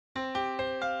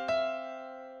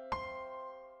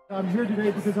I'm here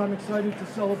today because I'm excited to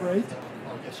celebrate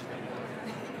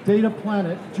Data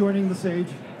Planet joining the Sage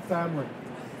family.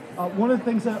 One of the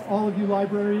things that all of you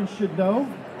librarians should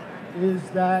know is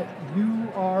that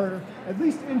you are, at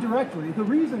least indirectly, the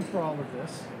reason for all of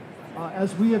this.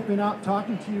 As we have been out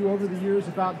talking to you over the years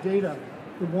about data,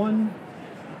 the one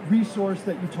resource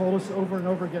that you told us over and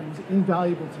over again was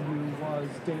invaluable to you was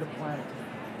Data Planet.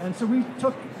 And so we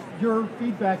took your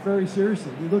feedback very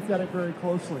seriously. We looked at it very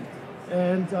closely.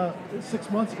 And 6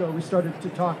 months ago, we started to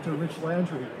talk to Rich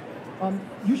Landry.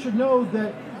 You should know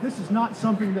that this is not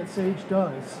something that Sage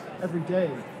does every day,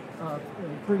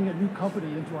 bringing a new company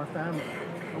into our family.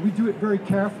 We do it very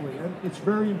carefully, and it's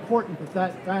very important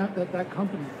that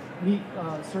company meet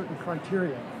certain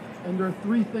criteria. And there are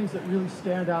three things that really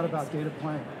stand out about Data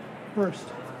Planet. First,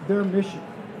 their mission,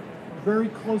 very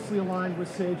closely aligned with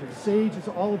Sage's. Sage is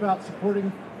all about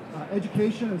supporting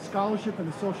education and scholarship in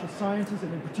the social sciences,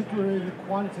 and in particular the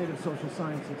quantitative social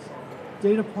sciences.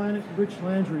 Data Planet and Rich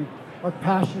Landry are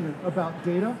passionate about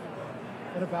data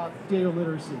and about data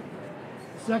literacy.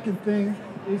 Second thing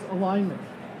is alignment.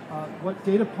 What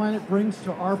Data Planet brings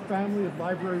to our family of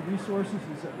library resources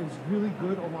is really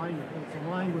good alignment. It's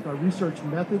aligned with our research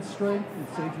methods strength and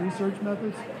Sage Research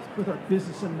Methods, with our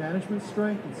business and management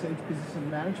strength and Sage Business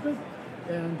and Management,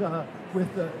 and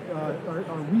with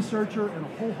our researcher and a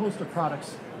whole host of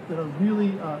products that are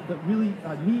really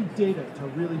need data to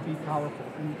really be powerful,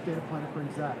 and Data Planet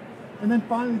brings that. And then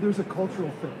finally, there's a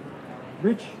cultural fit.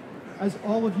 Rich, as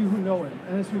all of you who know him,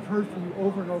 and as we've heard from you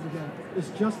over and over again, is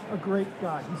just a great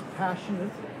guy. He's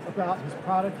passionate about his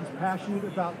product, he's passionate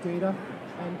about data,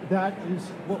 and that is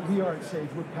what we are at Sage.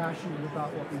 We're passionate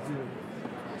about what we do.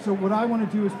 So what I want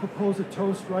to do is propose a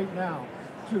toast right now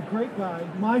to a great guy,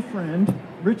 my friend,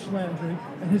 Rich Landry,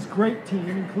 and his great team,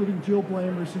 including Jill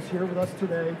Blamers, who's here with us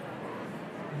today.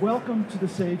 Welcome to the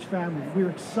Sage family. We're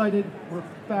excited,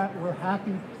 we're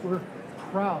happy, we're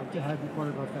proud to have you part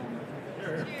of our family.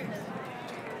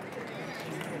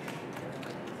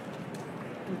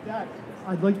 With that,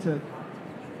 I'd like to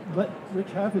let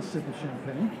Rich have his sip of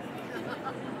champagne,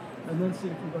 and then see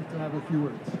if you'd like to have a few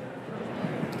words.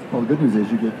 Well, the good news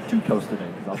is you get two toasts today.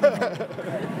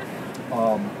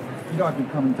 You know, I've been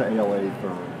coming to ALA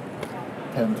for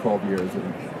 10, 12 years,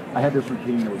 and I had this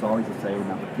routine. It was always the same.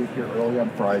 I would get here early on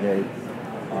Friday,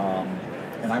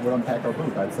 and I would unpack our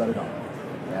booth. I'd set it up,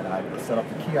 and I'd set up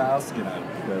the kiosk and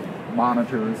the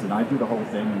monitors, and I'd do the whole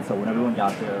thing. And so when everyone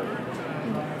got there,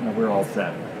 you know, we were all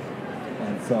set.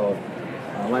 And so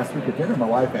last week at dinner, my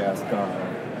wife asked,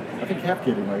 I think half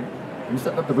kiddingly, "Are you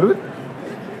setting up the booth?"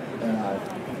 And I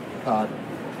thought,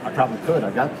 I probably could.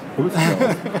 I got booth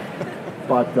skills.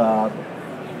 But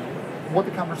what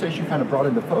the conversation kind of brought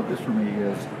into focus for me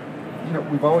is, you know,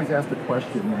 we've always asked the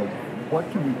question, you know, what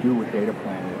can we do with Data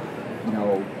Planet, you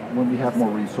know, when we have more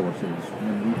resources,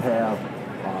 when we have,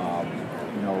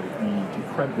 you know,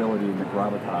 the credibility and the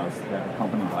gravitas that a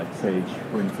company like Sage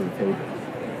brings to the table.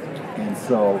 And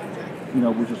so, you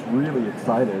know, we're just really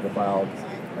excited about,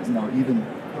 you know, even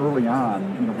early on,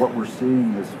 you know, what we're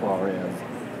seeing as far as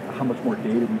how much more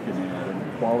data we can add and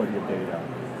the quality of data.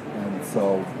 And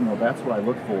so, you know, that's what I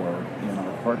look for in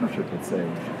our partnership with Sage.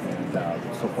 And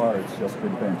so far, it's just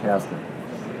been fantastic.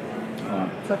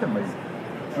 Secondly,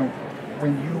 you know,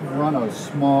 when you run a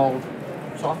small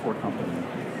software company,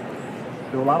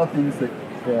 there are a lot of things that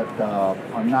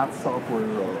are not software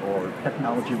or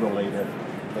technology related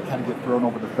that kind of get thrown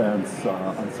over the fence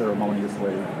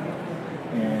unceremoniously.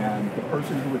 And the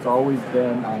person who has always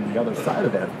been on the other side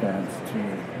of that fence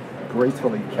to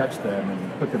gracefully catch them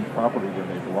and put them properly where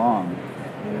they belong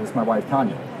is my wife,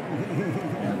 Tanya.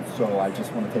 And so I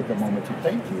just want to take a moment to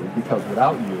thank you, because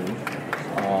without you,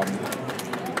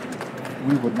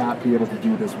 we would not be able to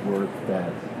do this work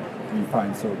that we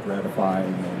find so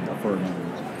gratifying and affirming.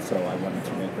 So I wanted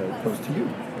to make a toast to you.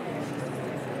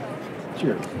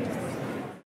 Cheers.